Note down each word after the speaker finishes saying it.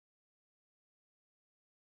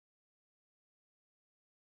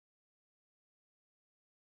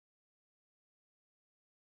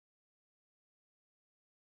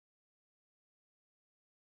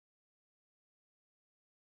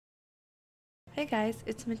Hey guys,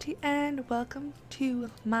 it's Minty and welcome to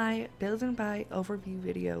my Build and Buy overview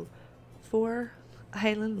video for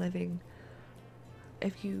Island Living.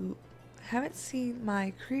 If you haven't seen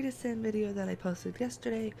my Create a Sim video that I posted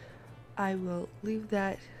yesterday, I will leave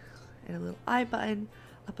that in a little I button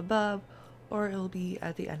up above, or it will be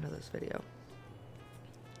at the end of this video.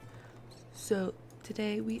 So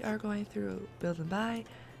today we are going through Build and Buy,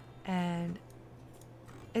 and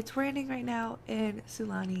it's raining right now in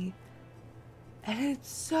Sulani. And it's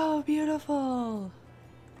so beautiful!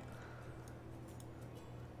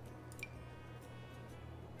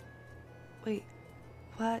 Wait,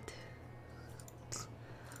 what?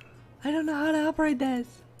 I don't know how to operate this!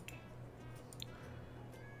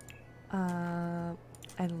 And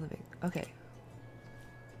living. Okay.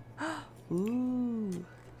 Ooh.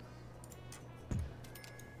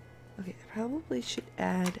 Okay, I probably should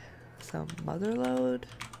add some mother load.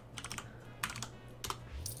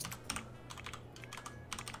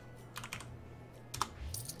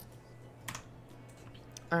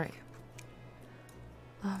 Alright.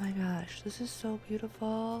 Oh my gosh, this is so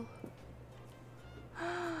beautiful.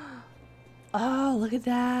 Oh, look at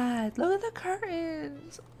that. Look at the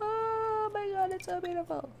curtains. Oh my god, it's so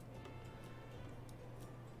beautiful.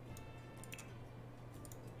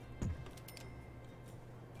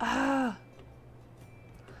 Ah.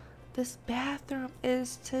 This bathroom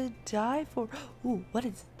is to die for. Ooh, what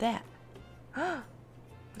is that? What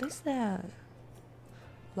is that?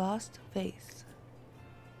 Lost face.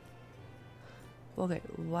 Okay,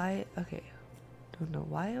 why? Okay. Don't know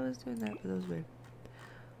why I was doing that, but that was weird.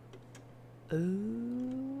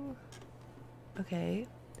 Ooh. Okay.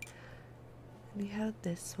 And we have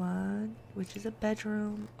this one, which is a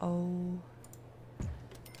bedroom. Oh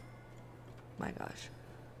my gosh.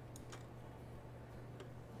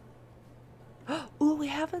 Ooh, we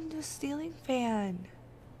have a new ceiling fan.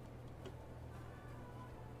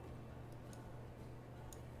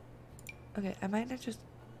 Okay, I might not just.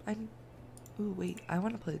 Ooh, wait. I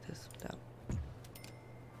want to play this down.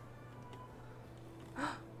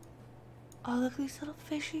 Oh, look at these little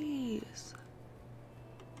fishies.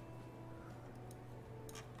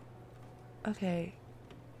 Okay.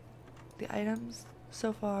 The items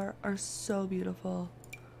so far are so beautiful.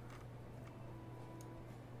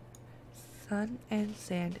 Sun and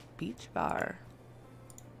Sand Beach Bar.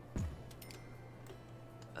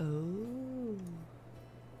 Oh.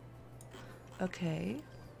 Okay.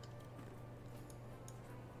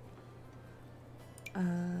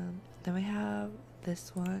 Then we have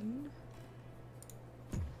this one,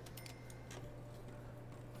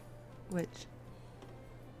 which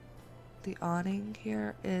the awning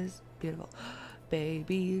here is beautiful.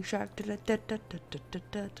 Baby shark.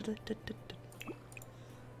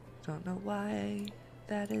 Don't know why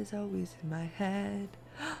that is always in my head.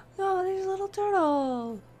 Oh, there's a little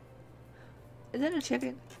turtle. Is that a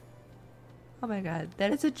chicken? Oh my god,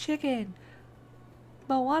 that is a chicken.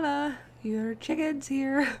 Moana, your chicken's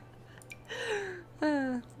here.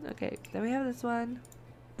 Okay, then we have this one,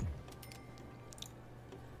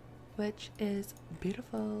 which is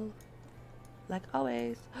beautiful, like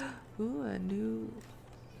always. Ooh, a new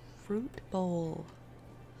fruit bowl.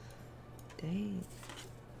 Dang.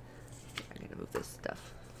 I need to move this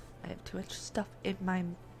stuff. I have too much stuff in my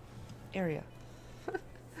area.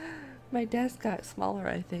 My desk got smaller,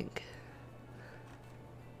 I think.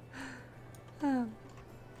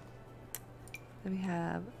 Then we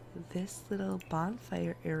have this little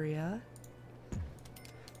bonfire area.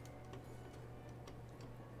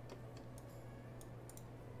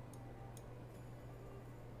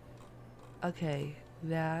 Okay,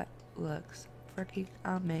 that looks freaking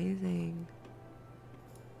amazing.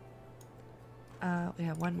 We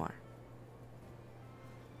have one more.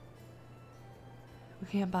 We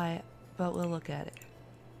can't buy it, but we'll look at it.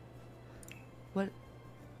 What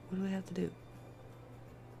do we have to do?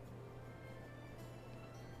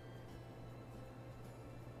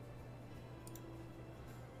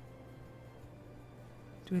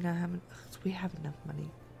 Do we not have we have enough money.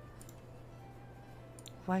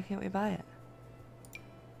 Why can't we buy it?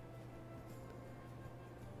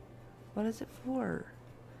 What is it for?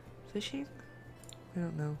 Fishing? I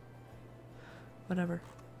don't know. Whatever.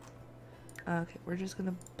 Okay, we're just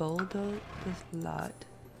gonna bulldoze this lot,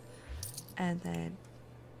 and then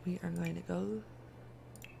we are going to go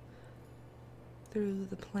through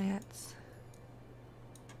the plants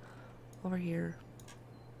over here.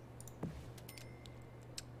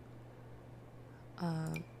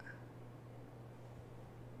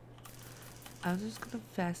 I'm just gonna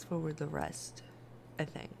fast forward the rest, I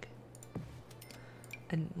think.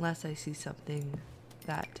 Unless I see something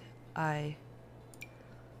that I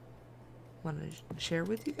want to share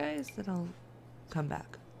with you guys, then I'll come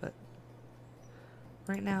back. But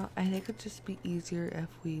right now, I think it'd just be easier if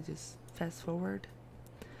we just fast forward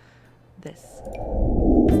this.